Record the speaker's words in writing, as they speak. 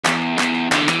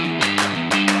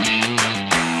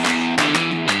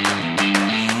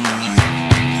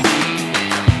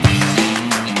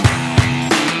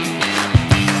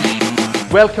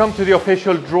Welcome to the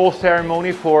official draw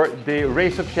ceremony for the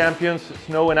Race of Champions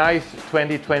Snow and Ice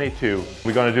 2022.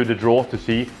 We're going to do the draw to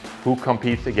see who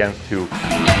competes against who.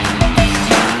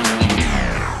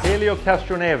 Helio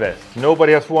Castroneves.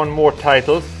 Nobody has won more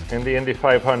titles in the Indy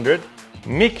 500.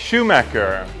 Mick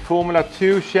Schumacher. Formula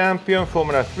 2 champion,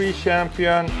 Formula 3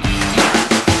 champion.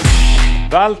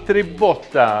 Valtteri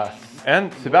Bottas.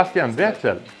 And Sebastian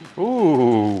Vettel.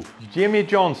 Ooh. Jimmy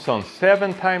Johnson,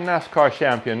 7-time NASCAR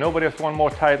champion. Nobody has won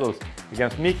more titles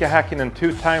against Mika Häkkinen,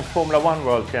 2-time Formula 1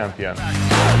 world champion.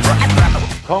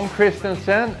 Tom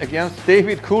Christensen against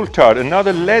David Coulthard,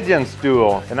 another Legends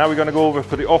duo. And now we're going to go over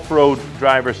for the off-road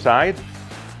driver side.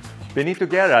 Benito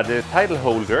Guerra, the title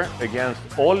holder, against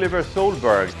Oliver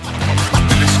Solberg.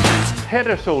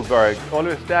 Peder Solberg,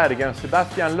 Oliver's dad, against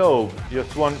Sebastian Loeb,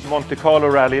 just won Monte Carlo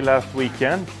rally last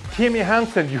weekend. Timmy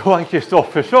Hansen, Johan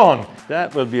Kristoffersson.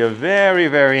 That will be a very,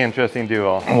 very interesting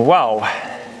duo. Wow,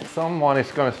 someone is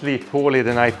going to sleep poorly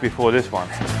the night before this one.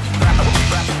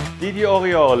 Didier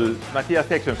Auriol, Matthias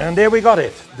Ekström. And there we got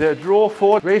it. The draw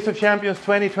for Race of Champions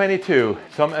 2022.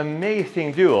 Some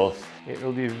amazing duels. It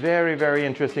will be very, very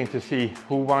interesting to see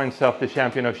who winds up the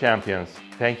champion of champions.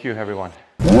 Thank you, everyone.